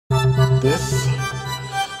This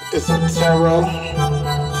is a Tarot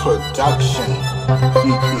production.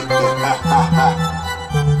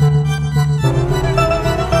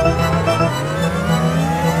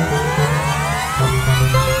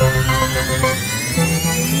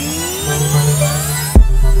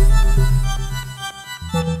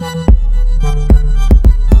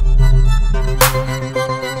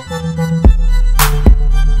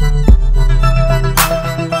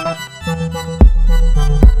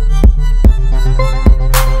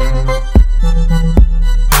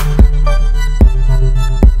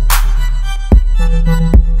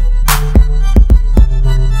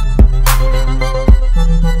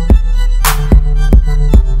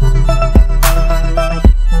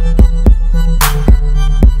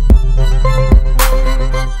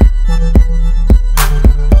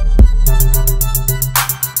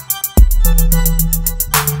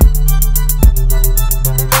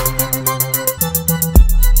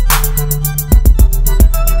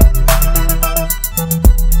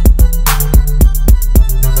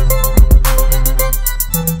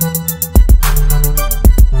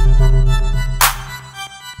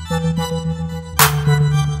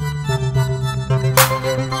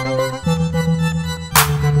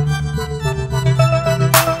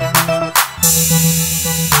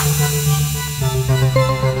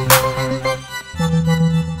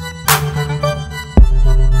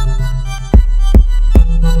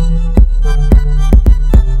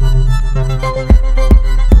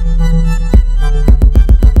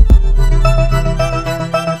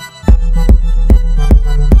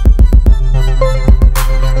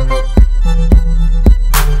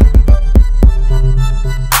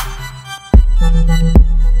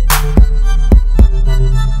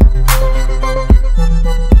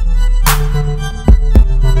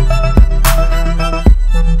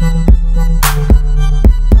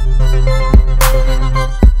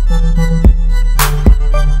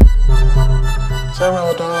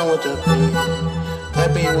 Tarot done with the beat. That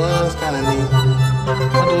beat was kinda neat.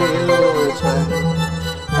 What do you expect?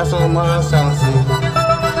 Got so much talent, see.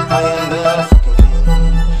 I am the fucking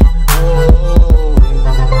king. Oh,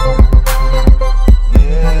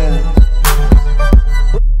 yeah.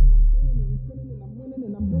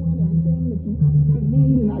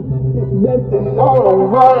 It's all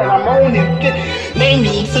over and I'm on it. Name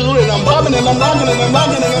me too, and I'm bumping and I'm rocking and I'm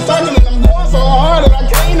rocking and I'm talking and I'm going so hard that I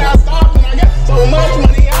can't not stop. So much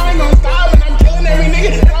money, I ain't gonna stop, and I'm killing every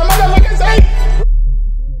nigga, and I'm motherfucking safe.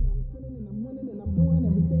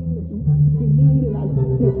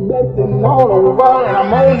 It's blessing all over, and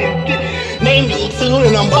I'm on it. Name me too,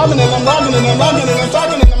 and I'm bumping, and I'm rocking, and I'm rocking, and I'm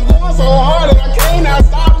talking, and I'm going so hard that I can't not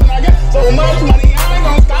stop, and I got so much money, I ain't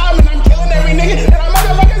gonna stop, and I'm killing every nigga, and I'm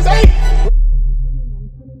motherfucking safe.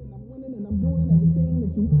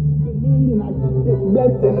 It's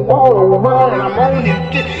blessing all over, and I'm on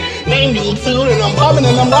it. Name me too, and I'm bumping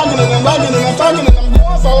and I'm rocking and I'm rocking and I'm talking and I'm